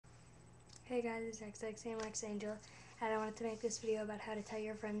Hey guys, it's XXEmoXAngel, and I wanted to make this video about how to tell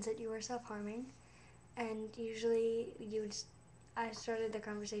your friends that you are self-harming. And usually I started the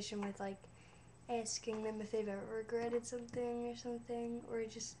conversation with like asking them if they've ever regretted something, or it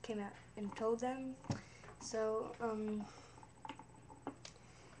just came out and told them. So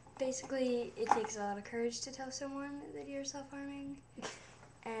basically it takes a lot of courage to tell someone that you're self-harming,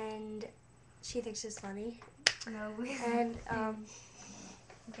 and she thinks it's funny. No, And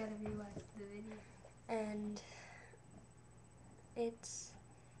you gotta rewatch the video. And it's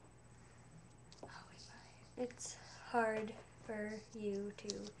hard for you to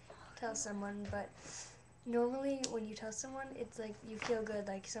tell someone, but normally when you tell someone, it's like you feel good,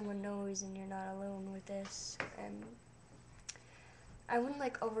 like someone knows and you're not alone with this. And I wouldn't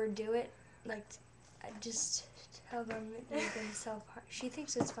like overdo it, like I just tell them that you've been self-harm. She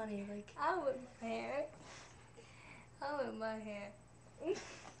thinks it's funny, like I'll whip my hair. I'll whip my hair.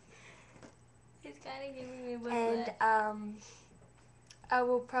 It's kind of giving me whiplash. And I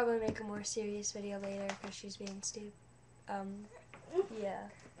will probably make a more serious video later because she's being stupid. Yeah.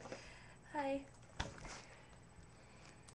 Hi.